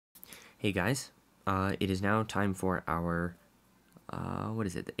Hey guys, it is now time for our,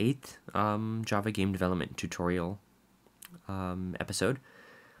 the 8th Java game development tutorial episode.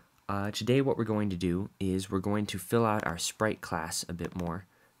 Today what we're going to do is we're going to fill out our Sprite class a bit more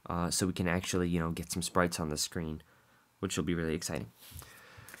so we can actually, get some sprites on the screen, which will be really exciting.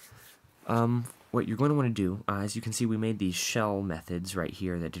 What you're going to want to do, as you can see, we made these shell methods right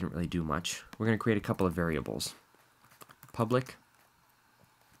here that didn't really do much. We're going to create a couple of variables. Public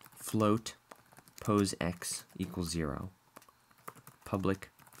float pose x equals 0. Public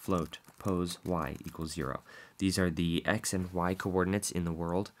float pose y equals 0. These are the x and y coordinates in the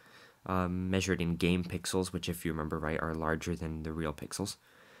world, measured in game pixels, which, if you remember right, are larger than the real pixels.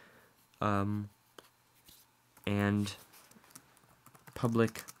 And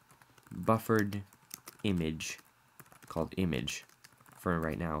public buffered image, called image, for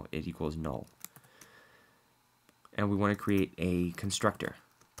right now it equals null. And we want to create a constructor,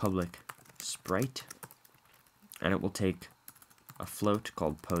 public sprite, and it will take a float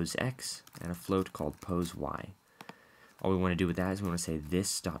called pose x and a float called pose y. All we want to do with that is we want to say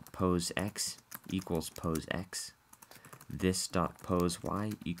this dot pose x equals pose x, this dot pose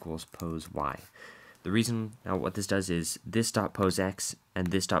y equals pose y. The reason, now what this does is this dot pose x and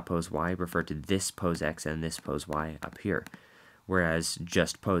this dot pose y refer to this pose x and this pose y up here, whereas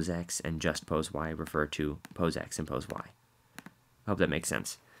just pose x and just pose y refer to pose x and pose y. I hope that makes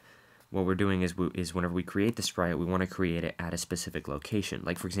sense. What we're doing is whenever we create the sprite, we want to create it at a specific location.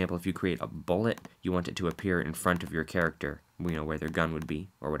 Like, for example, if you create a bullet, you want it to appear in front of your character, where their gun would be,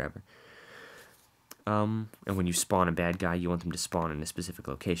 or whatever. And when you spawn a bad guy, you want them to spawn in a specific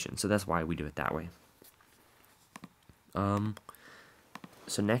location. So that's why we do it that way.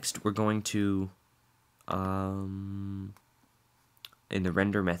 So next, we're going to, in the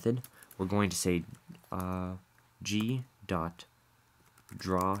render method, we're going to say g dot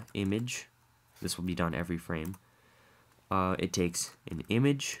draw image. This will be done every frame. It takes an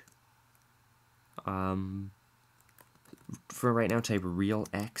image. For right now, type real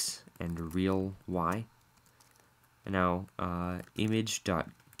x and real y. And now image dot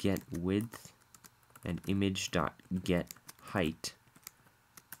get width and image dot get height,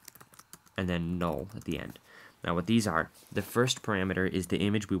 and then null at the end. Now what these are, the first parameter is the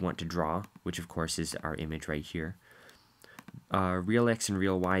image we want to draw, which of course is our image right here. Real x and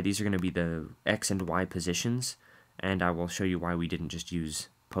real y, these are going to be the x and y positions, and I will show you why we didn't just use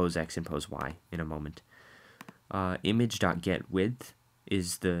pose x and pose y in a moment. Image.getWidth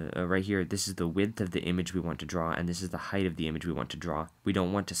is the, right here, this is the width of the image we want to draw, and this is the height of the image we want to draw. We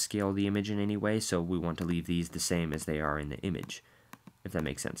don't want to scale the image in any way, so we want to leave these the same as they are in the image, if that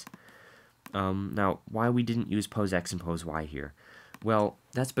makes sense. Now, why we didn't use pose x and pose y here? Well,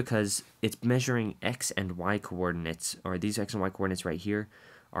 that's because it's measuring x and y coordinates, or these x and y coordinates right here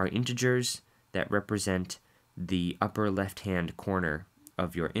are integers that represent the upper left-hand corner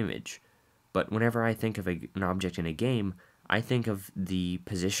of your image. But whenever I think of an object in a game, I think of the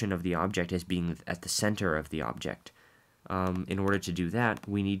position of the object as being at the center of the object. In order to do that,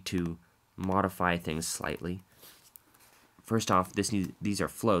 we need to modify things slightly. First off, these are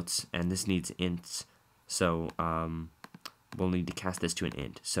floats, and this needs ints, so we'll need to cast this to an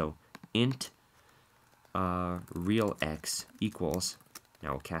int. So int real x equals,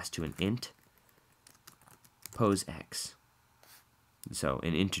 now we'll cast to an int pose x. So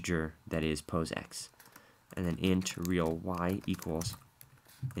an integer that is pose x. And then int real y equals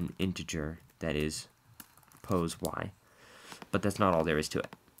an integer that is pose y. But that's not all there is to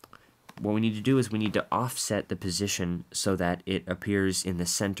it. What we need to do is we need to offset the position so that it appears in the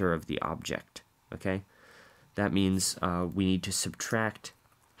center of the object. Okay? That means we need to subtract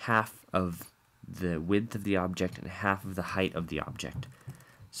half of the width of the object and half of the height of the object.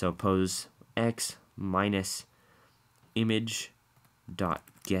 So pose x minus image dot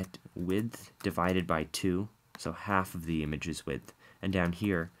get width divided by 2, so half of the image's width. And down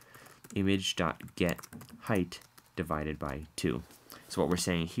here, image dot get height divided by 2. So what we're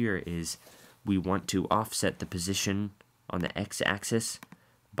saying here is we want to offset the position on the x-axis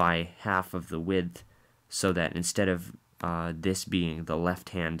by half of the width, so that instead of this being the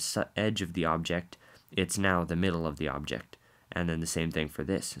left-hand edge of the object, it's now the middle of the object. And then the same thing for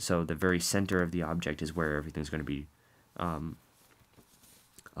this. So the very center of the object is where everything's going to be.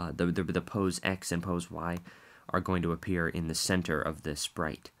 The pose x and pose y are going to appear in the center of the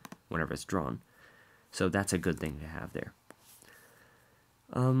sprite whenever it's drawn. So that's a good thing to have there.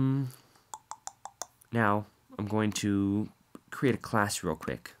 Now I'm going to create a class real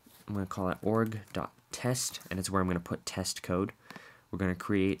quick. I'm going to call it org.test, and it's where I'm going to put test code. We're going to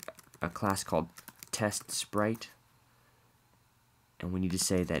create a class called test sprite, and we need to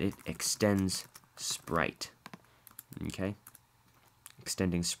say that it extends Sprite. Okay?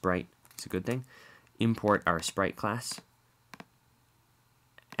 Extending Sprite is a good thing. Import our Sprite class.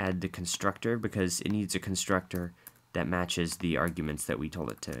 Add the constructor, because it needs a constructor that matches the arguments that we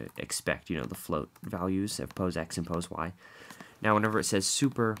told it to expect, you know, the float values of pose x and pose y. Now, whenever it says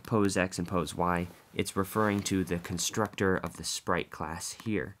super pose x and pose y, it's referring to the constructor of the Sprite class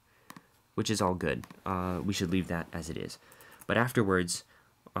here, which is all good. We should leave that as it is. But afterwards,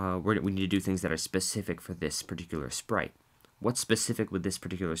 we need to do things that are specific for this particular sprite. What's specific with this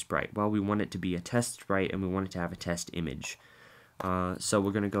particular sprite? Well, we want it to be a test sprite, and we want it to have a test image. So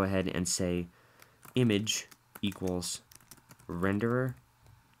we're going to go ahead and say image equals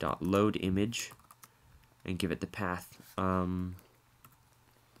renderer.loadImage, and give it the path. And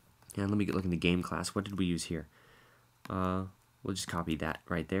let me look in the game class. What did we use here? We'll just copy that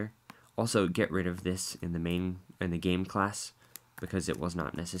right there. Also, get rid of this in the game class, because it was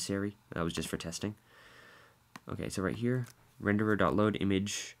not necessary. That was just for testing. Okay, so right here,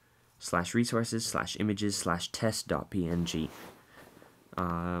 renderer.loadImage /resources/images/test.png.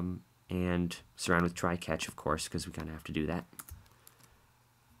 And surround with try catch, of course, because we kind of have to do that.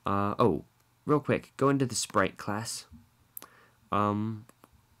 Oh, real quick, go into the Sprite class. When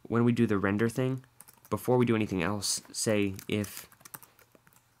we do the render thing, before we do anything else, say if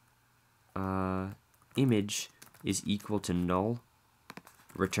image is equal to null,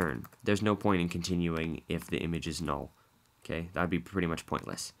 return. There's no point in continuing if the image is null. Okay, that'd be pretty much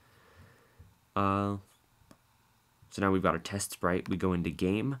pointless. So now we've got our test sprite. We go into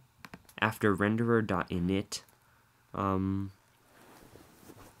game. After renderer.init, we're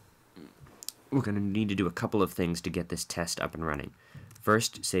going to need to do a couple of things to get this test up and running.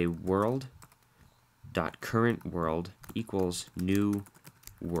 First, say world.currentMap equals new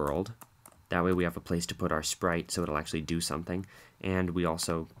world. That way we have a place to put our sprite so it'll actually do something. And we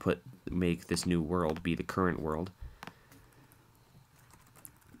also make this new world be the current world.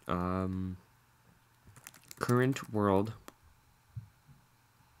 Current world,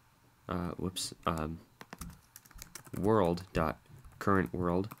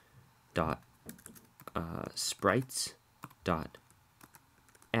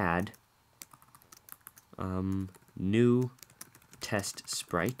 world.currentWorld.sprites.add new test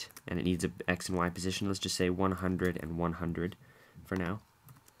sprite, and it needs a x and y position. Let's just say 100 and 100 for now.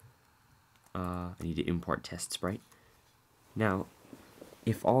 I need to import test sprite. Now,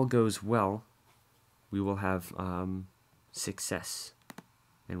 if all goes well, we will have success,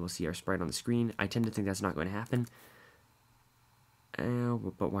 and we'll see our sprite on the screen. I tend to think that's not going to happen,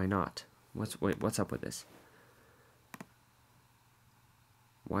 but why not? What's up with this?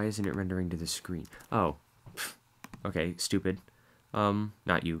 Why isn't it rendering to the screen? Oh, okay, stupid.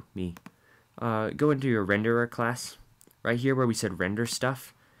 Not you, me. Go into your renderer class, right here where we said render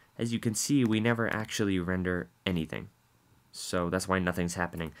stuff. As you can see, we never actually render anything. So that's why nothing's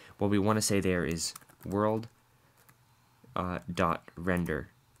happening. What we want to say there is world dot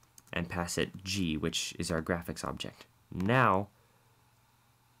render, and pass it G, which is our graphics object. Now,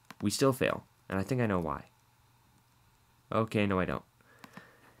 we still fail, and I think I know why. Okay, no I don't.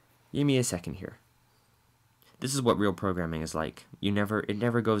 Give me a second here. This is what real programming is like. It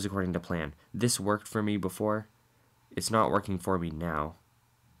never goes according to plan. This worked for me before. It's not working for me now.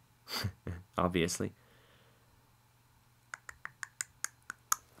 Obviously.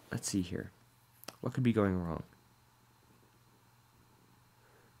 Let's see here. What could be going wrong?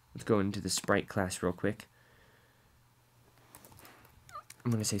 Let's go into the Sprite class real quick.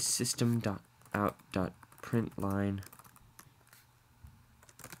 I'm going to say system.out.println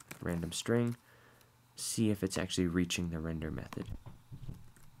random string. See if it's actually reaching the render method.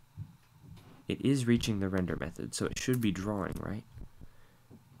 It is reaching the render method, so it should be drawing, right?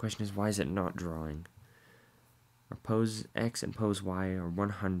 The question is, why is it not drawing? Our pose x and pose y are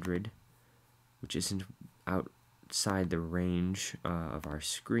 100, which isn't outside the range of our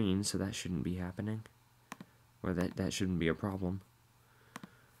screen, so that shouldn't be happening. Or that shouldn't be a problem.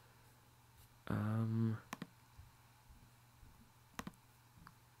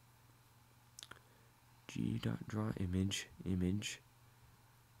 G.drawImage, image,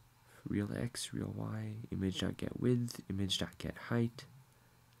 real x, real y, image.getWidth, image.getHeight.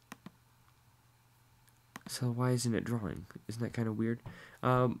 So why isn't it drawing? Isn't that kind of weird?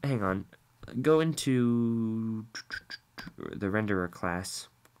 Hang on. Go into the renderer class.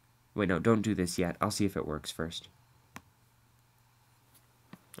 Wait, no, don't do this yet. I'll see if it works first.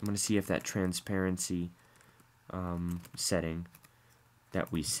 I'm going to see if that transparency setting that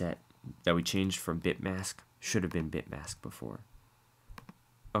we changed from bitmask should have been bitmask before.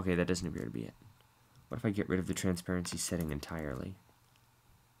 Okay, that doesn't appear to be it. What if I get rid of the transparency setting entirely?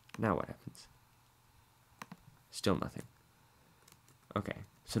 Now what happens? Still nothing. Okay,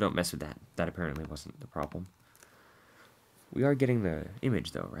 so don't mess with that. That apparently wasn't the problem. We are getting the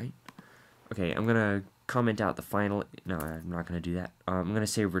image though, right? Okay, I'm gonna comment out the final. No, I'm not gonna do that. I'm gonna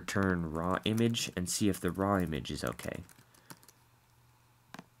say return raw image and see if the raw image is okay.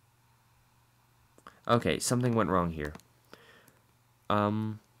 Okay, something went wrong here.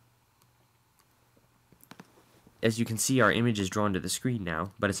 As you can see, our image is drawn to the screen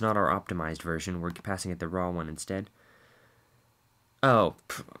now, but it's not our optimized version. We're passing it the raw one instead. Oh,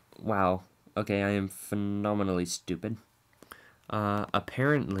 wow. Okay, I am phenomenally stupid.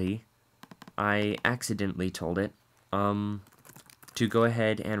 Apparently, I accidentally told it, to go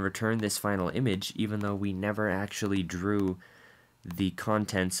ahead and return this final image, even though we never actually drew the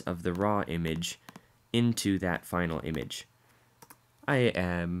contents of the raw image into that final image. I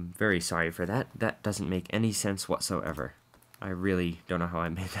am very sorry for that. That doesn't make any sense whatsoever. I really don't know how I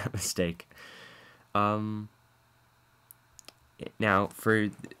made that mistake. Now,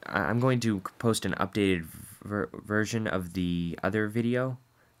 I'm going to post an updated version of the other video,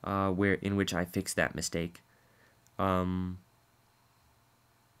 in which I fixed that mistake. Now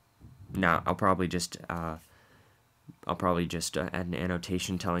I'll probably just add an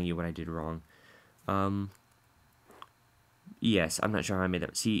annotation telling you what I did wrong. Yes, I'm not sure how I made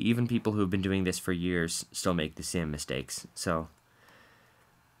that. See, even people who have been doing this for years still make the same mistakes. So,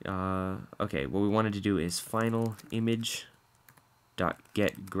 okay, what we wanted to do is final image dot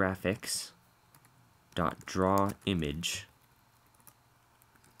get graphics dot draw image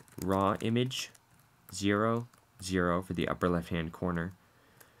raw image 0 0 for the upper left hand corner,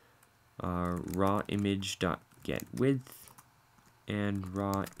 raw image dot get width, and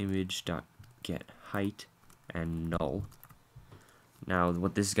raw image dot get height and null. Now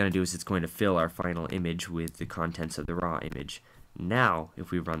what this is going to do is it's going to fill our final image with the contents of the raw image. Now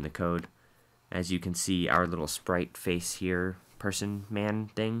if we run the code, as you can see, our little sprite face here, person, man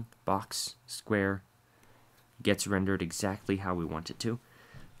thing, box, square, gets rendered exactly how we want it to.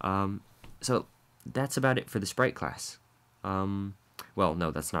 So that's about it for the sprite class. Well, no,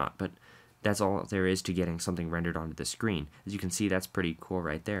 that's not, but that's all there is to getting something rendered onto the screen. As you can see, that's pretty cool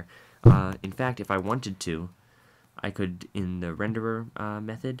right there. In fact, if I wanted to, I could, in the renderer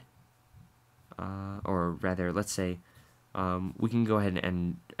method, or rather, let's say, we can go ahead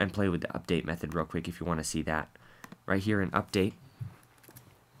and play with the update method real quick if you want to see that. Right here in update,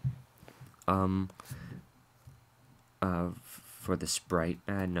 for the sprite,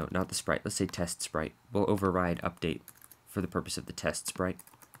 no, not the sprite, let's say test sprite. We'll override update for the purpose of the test sprite.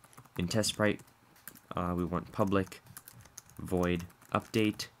 In test sprite, we want public void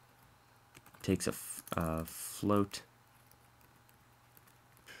update, takes a float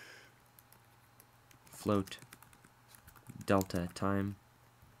delta time,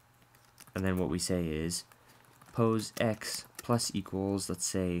 and then what we say is pose x plus equals, let's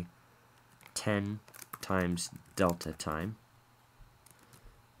say, 10 times delta time.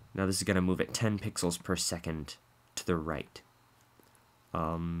 Now this is going to move at 10 pixels per second to the right.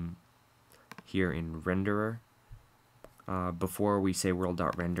 Here in renderer, before we say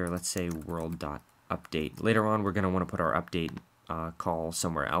world.render, let's say world.update. Later on, we're going to want to put our update call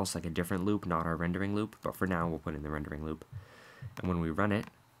somewhere else, like a different loop, not our rendering loop, but for now we'll put in the rendering loop. And when we run it,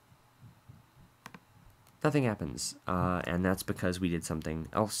 nothing happens, and that's because we did something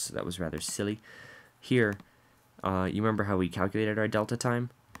else that was rather silly. Here, you remember how we calculated our delta time?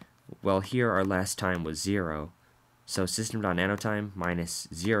 Well, here our last time was 0, so system.nanotime minus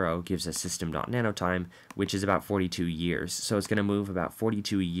 0 gives us system.nanotime, which is about 42 years. So it's going to move about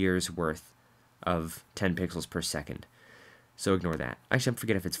 42 years worth of 10 pixels per second. So ignore that. Actually, I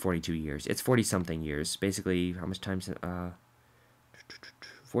forget if it's 42 years. It's 40-something years. Basically, how much time's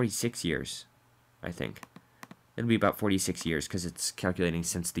 46 years, I think. It'll be about 46 years because it's calculating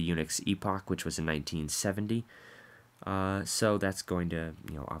since the Unix epoch, which was in 1970. So that's going to,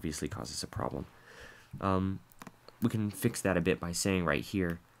 obviously cause us a problem. We can fix that a bit by saying right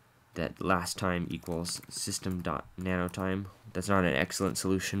here that last time equals system.nanotime. That's not an excellent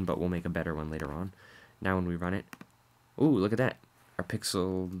solution, but we'll make a better one later on. Now when we run it, ooh, look at that. Our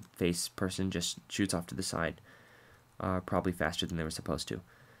pixel face person just shoots off to the side, probably faster than they were supposed to.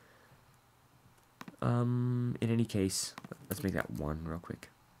 In any case, let's make that 1 real quick.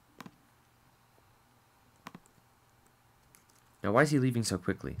 Now, why is he leaving so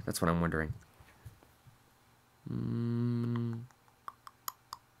quickly? That's what I'm wondering.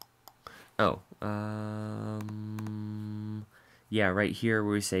 Yeah, right here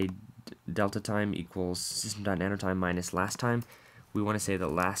where we say delta time equals system.nanotime minus last time, we want to say that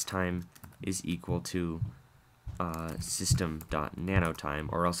last time is equal to system.nanotime,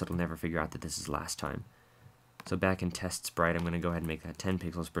 or else it'll never figure out that this is last time. So back in test sprite, I'm going to go ahead and make that 10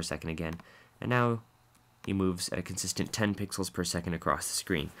 pixels per second again, and now he moves at a consistent 10 pixels per second across the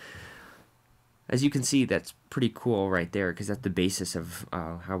screen. As you can see, that's pretty cool right there, because that's the basis of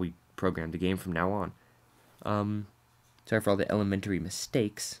how we program the game from now on. Sorry for all the elementary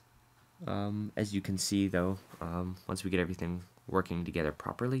mistakes. As you can see, though, once we get everything working together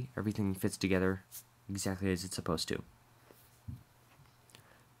properly, everything fits together exactly as it's supposed to.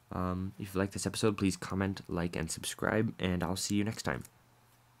 If you like this episode, please comment, like, and subscribe, and I'll see you next time.